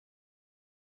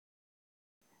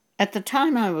At the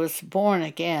time I was born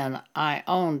again, I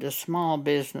owned a small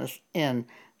business in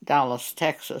Dallas,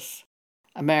 Texas,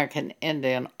 American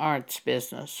Indian arts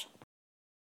business.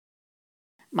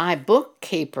 My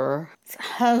bookkeeper's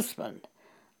husband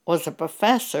was a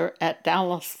professor at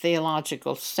Dallas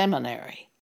Theological Seminary.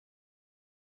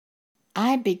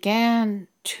 I began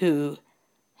to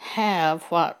have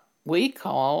what we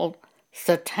called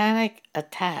satanic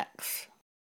attacks.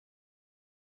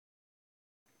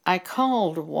 I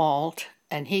called Walt,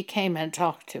 and he came and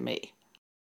talked to me.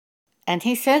 And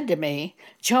he said to me,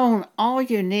 "Joan, all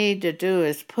you need to do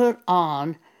is put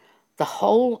on the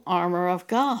whole armor of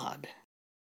God."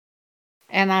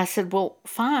 And I said, "Well,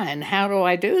 fine, how do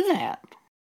I do that?"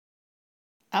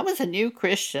 I was a new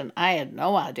Christian. I had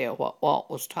no idea what Walt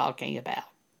was talking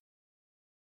about.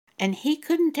 And he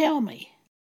couldn't tell me.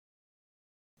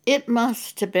 It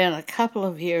must have been a couple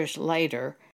of years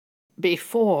later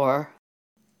before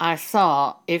I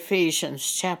saw Ephesians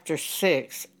chapter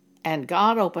 6, and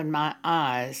God opened my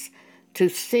eyes to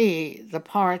see the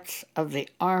parts of the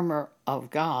armor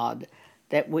of God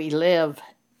that we live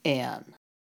in.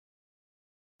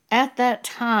 At that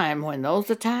time, when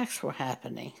those attacks were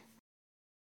happening,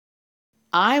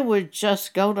 I would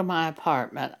just go to my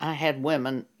apartment. I had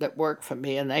women that worked for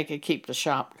me, and they could keep the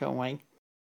shop going.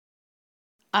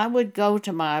 I would go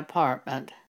to my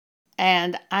apartment,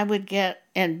 and I would get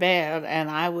in bed, and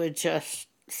I would just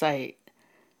say,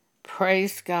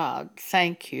 "Praise God,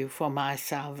 thank you for my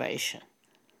salvation.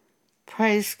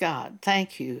 Praise God,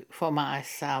 thank you for my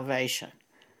salvation.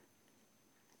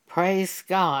 Praise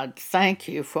God, thank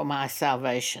you for my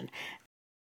salvation."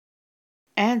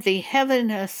 And the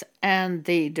heaviness and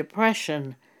the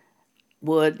depression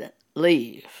would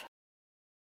leave.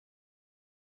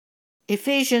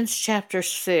 Ephesians chapter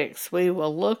 6, we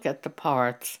will look at the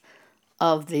parts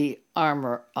of the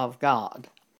armor of God.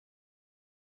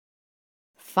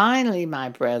 "Finally, my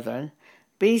brethren,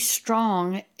 be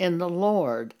strong in the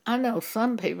Lord." I know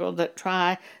some people that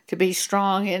try to be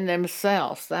strong in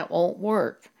themselves. That won't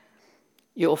work.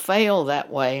 You'll fail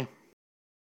that way.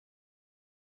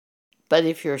 But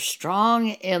if you're strong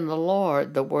in the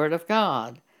Lord, the Word of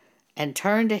God, and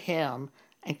turn to Him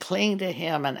and cling to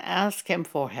Him and ask Him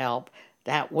for help,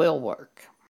 that will work.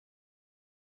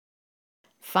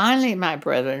 "Finally, my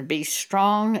brethren, be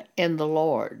strong in the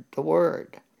Lord," the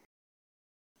Word,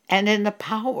 "and in the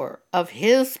power of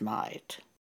His might.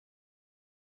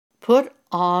 Put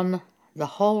on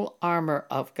the whole armor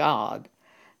of God,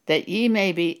 that ye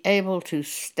may be able to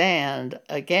stand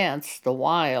against the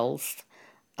wiles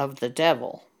of the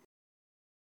devil.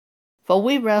 For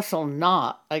we wrestle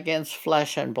not against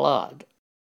flesh and blood,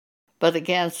 but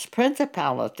against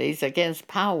principalities, against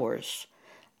powers,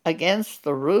 against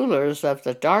the rulers of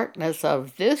the darkness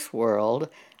of this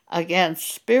world, against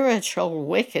spiritual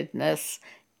wickedness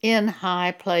in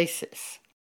high places.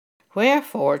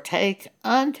 Wherefore take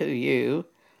unto you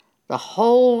the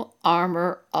whole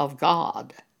armor of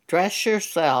God. Dress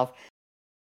yourself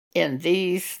in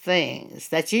these things,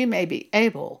 that ye may be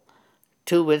able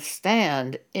to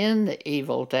withstand in the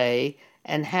evil day,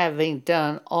 and having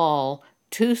done all,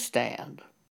 to stand.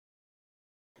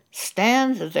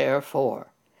 Stand therefore,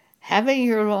 having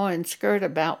your loins girt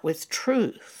about with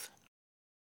truth."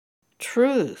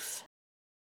 Truth.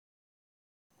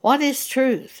 What is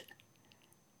truth?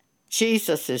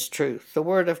 Jesus is truth. The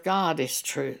Word of God is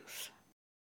truth.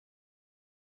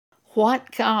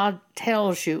 What God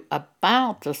tells you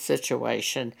about the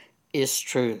situation is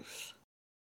truth.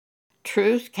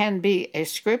 Truth can be a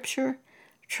scripture.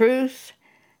 Truth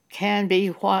can be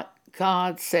what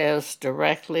God says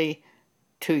directly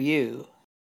to you.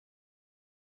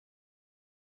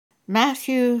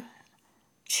 Matthew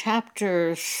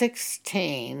chapter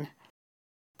 16,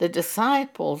 the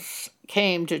disciples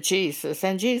came to Jesus,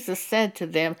 and Jesus said to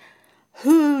them,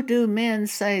 "Who do men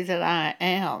say that I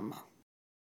am?"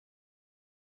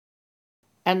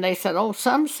 And they said, "Oh,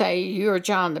 some say you're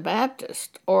John the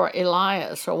Baptist, or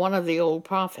Elias, or one of the old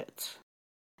prophets."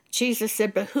 Jesus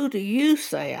said, "But who do you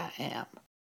say I am?"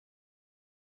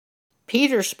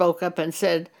 Peter spoke up and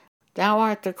said, "Thou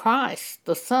art the Christ,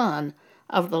 the Son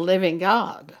of the living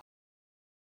God."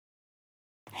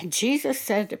 And Jesus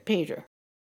said to Peter,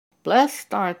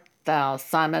 "Blessed art thou,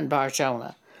 Simon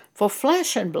Bar-Jonah, for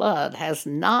flesh and blood has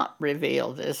not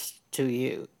revealed this to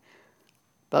you,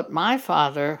 but my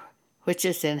Father which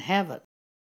is in heaven."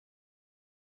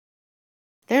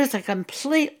 There's a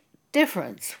complete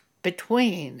difference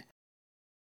between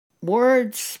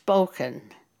words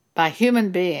spoken by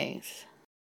human beings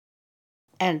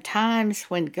and times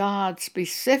when God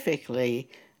specifically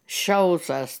shows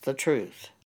us the truth.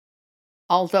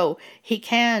 although he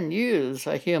can use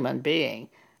a human being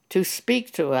to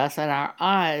speak to us, and our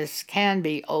eyes can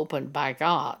be opened by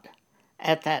God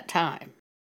at that time.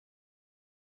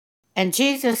 And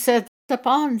Jesus said,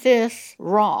 upon this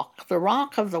rock, the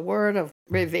rock of the word of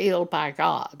revealed by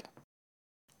God,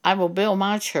 I will build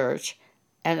my church,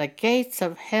 and the gates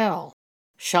of hell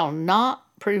shall not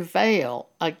prevail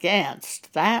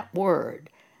against that word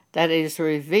that is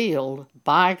revealed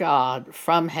by God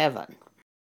from heaven.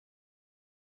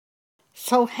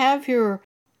 So have your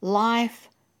life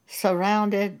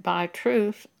surrounded by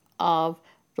truth of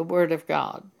the Word of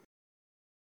God.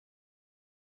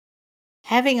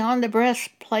 Having on the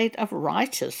breastplate of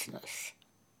righteousness.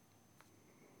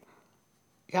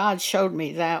 God showed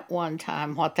me that one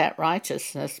time, what that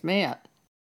righteousness meant.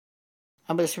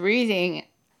 I was reading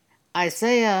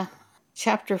Isaiah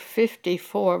chapter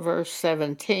 54, verse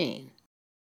 17.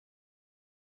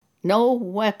 No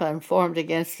weapon formed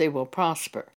against thee will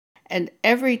prosper, and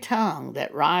every tongue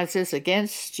that rises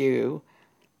against you,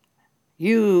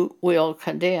 you will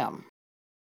condemn.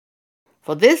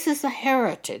 For this is the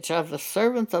heritage of the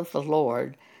servants of the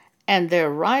Lord, and their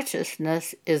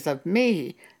righteousness is of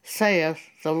me, saith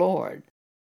the Lord.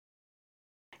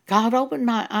 God opened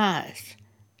my eyes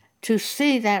to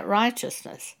see that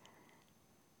righteousness.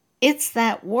 It's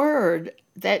that word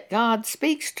that God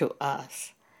speaks to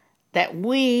us, that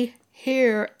we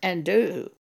hear and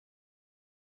do.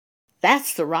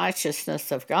 That's the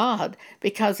righteousness of God,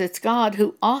 because it's God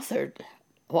who authored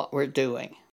what we're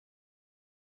doing.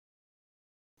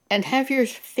 And have your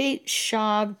feet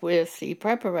shod with the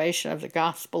preparation of the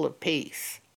gospel of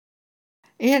peace.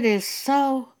 It is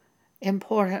so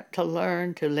important to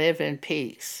learn to live in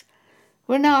peace.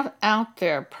 We're not out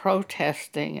there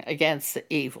protesting against the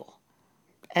evil,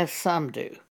 as some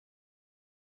do.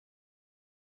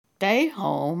 Stay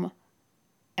home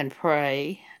and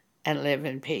pray and live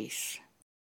in peace.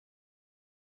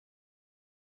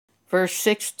 Verse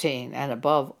 16, and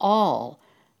above all,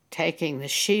 taking the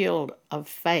shield of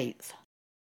faith.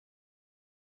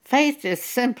 Faith is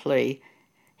simply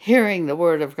hearing the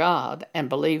word of God and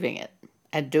believing it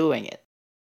and doing it.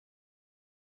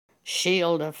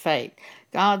 Shield of faith.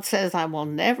 God says, I will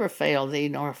never fail thee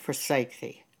nor forsake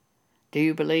thee. Do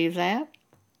you believe that?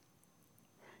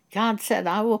 God said,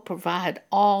 I will provide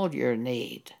all your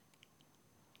need.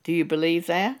 Do you believe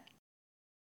that?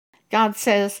 God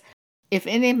says, if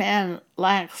any man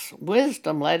lacks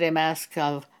wisdom, let him ask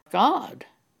of God,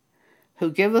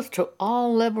 who giveth to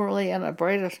all liberally and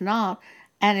upbraideth not,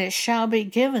 and it shall be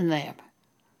given them.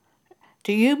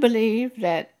 Do you believe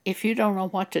that if you don't know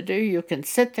what to do, you can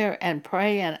sit there and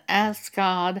pray and ask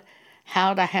God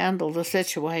how to handle the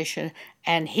situation,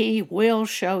 and He will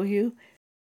show you?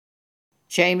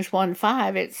 James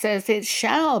 1:5, it says, it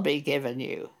shall be given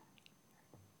you.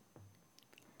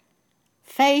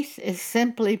 Faith is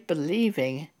simply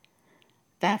believing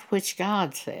that which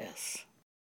God says.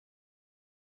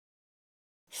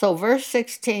 So verse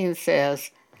 16 says,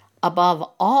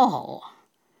 above all,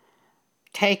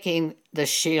 taking the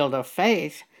shield of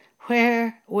faith,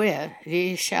 wherewith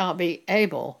ye shall be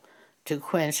able to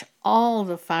quench all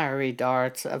the fiery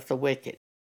darts of the wicked.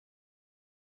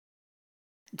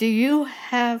 Do you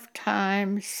have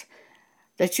times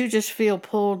that you just feel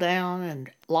pulled down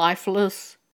and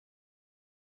lifeless?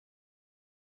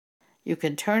 You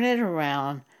can turn it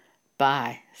around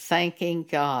by thanking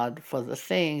God for the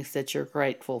things that you're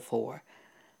grateful for.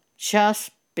 Just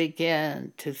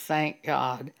begin to thank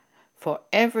God for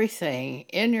everything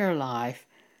in your life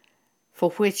for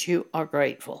which you are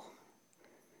grateful.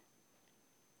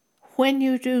 When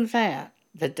you do that,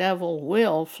 the devil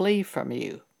will flee from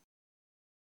you.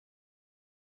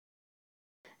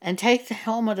 And take the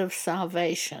helmet of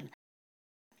salvation.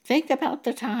 Think about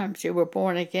the times you were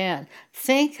born again.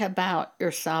 Think about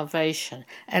your salvation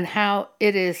and how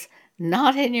it is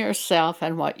not in yourself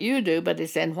and what you do, but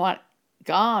it's in what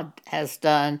God has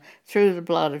done through the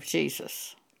blood of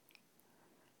Jesus.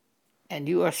 And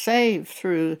you are saved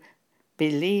through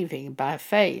believing by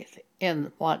faith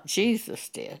in what Jesus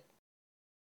did.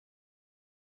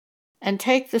 And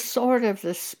take the sword of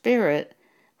the Spirit,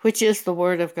 which is the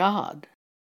Word of God.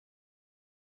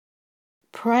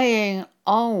 Praying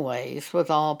always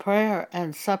with all prayer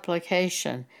and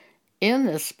supplication in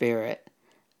the Spirit,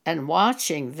 and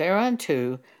watching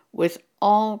thereunto with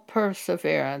all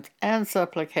perseverance and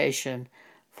supplication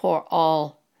for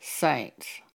all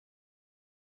saints.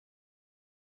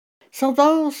 So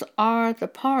those are the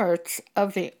parts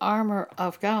of the armor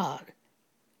of God.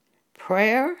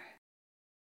 Prayer,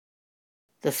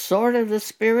 the sword of the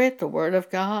Spirit, the Word of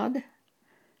God,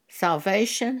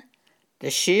 salvation, the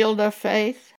shield of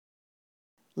faith,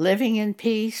 living in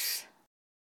peace,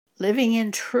 living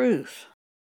in truth,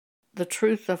 the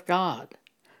truth of God,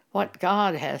 what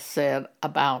God has said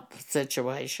about the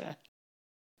situation.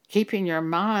 Keeping your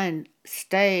mind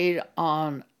stayed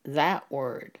on that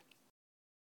word.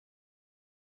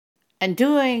 And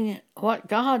doing what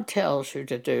God tells you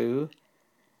to do,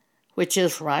 which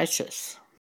is righteous.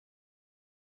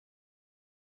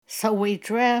 So we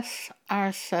dress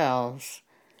ourselves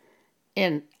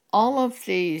in all of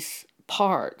these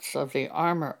parts of the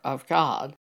armor of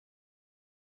God.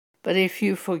 But if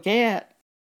you forget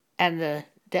and the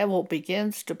devil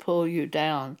begins to pull you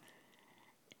down,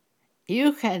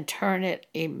 you can turn it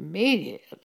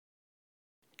immediately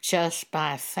just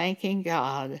by thanking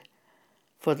God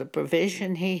for the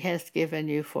provision He has given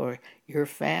you for your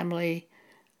family,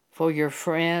 for your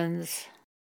friends,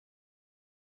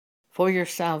 for your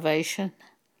salvation,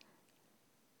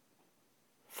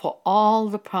 for all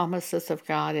the promises of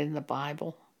God in the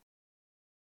Bible.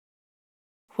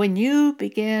 When you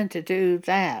begin to do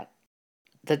that,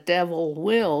 the devil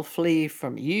will flee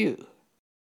from you.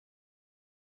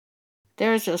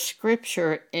 There's a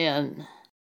scripture in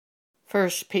 1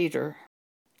 Peter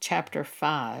chapter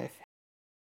 5.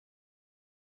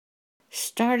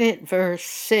 Start at verse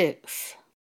 6.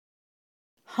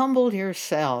 Humble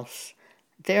yourselves,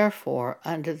 therefore,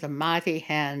 under the mighty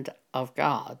hand of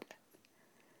God,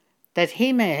 that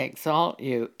He may exalt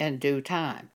you in due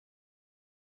time.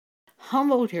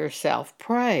 Humble yourself,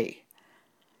 pray.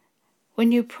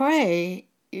 When you pray,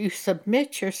 you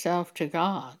submit yourself to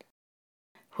God.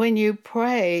 When you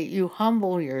pray, you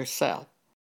humble yourself.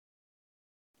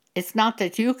 It's not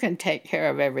that you can take care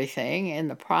of everything in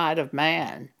the pride of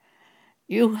man.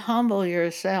 You humble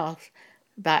yourself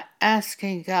by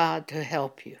asking God to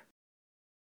help you.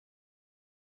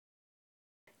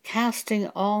 Casting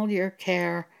all your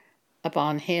care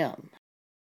upon Him.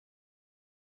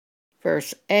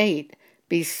 Verse 8,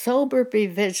 be sober, be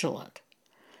vigilant,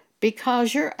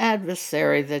 because your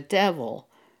adversary, the devil,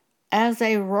 as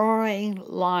a roaring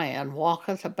lion,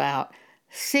 walketh about,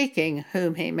 seeking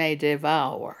whom he may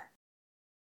devour,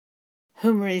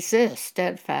 whom resist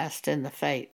steadfast in the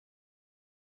faith.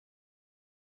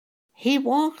 He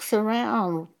walks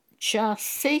around just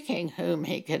seeking whom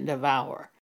he can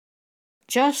devour,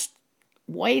 just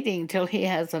waiting till he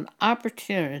has an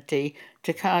opportunity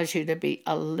to cause you to be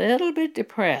a little bit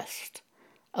depressed,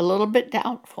 a little bit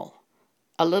doubtful,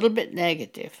 a little bit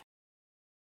negative.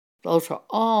 Those are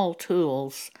all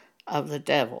tools of the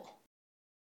devil.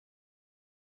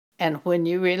 And when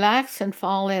you relax and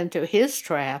fall into his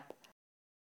trap,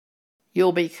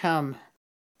 you'll become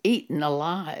eaten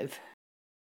alive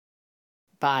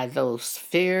by those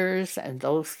fears and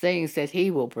those things that he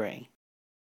will bring.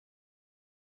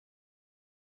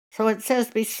 So it says,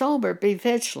 be sober, be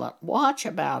vigilant, watch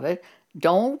about it,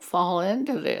 don't fall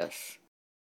into this.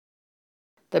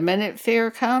 The minute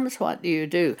fear comes, what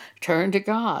do? Turn to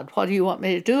God. What do you want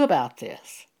me to do about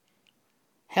this?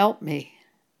 Help me.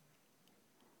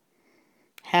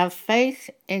 Have faith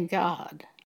in God.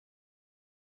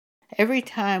 Every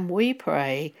time we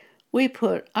pray, we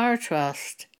put our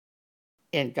trust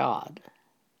in God.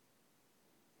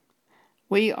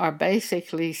 We are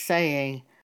basically saying,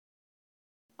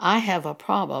 I have a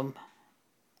problem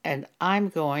and I'm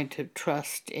going to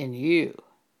trust in you.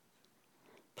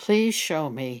 Please show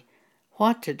me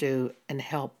what to do and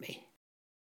help me.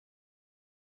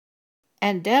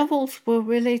 And devils will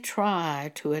really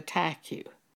try to attack you.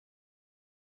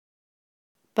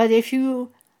 But if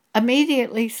you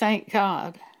immediately thank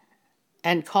God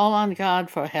and call on God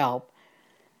for help,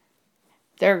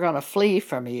 they're going to flee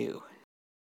from you.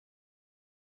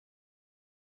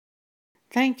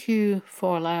 Thank you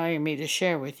for allowing me to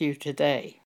share with you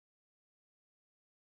today.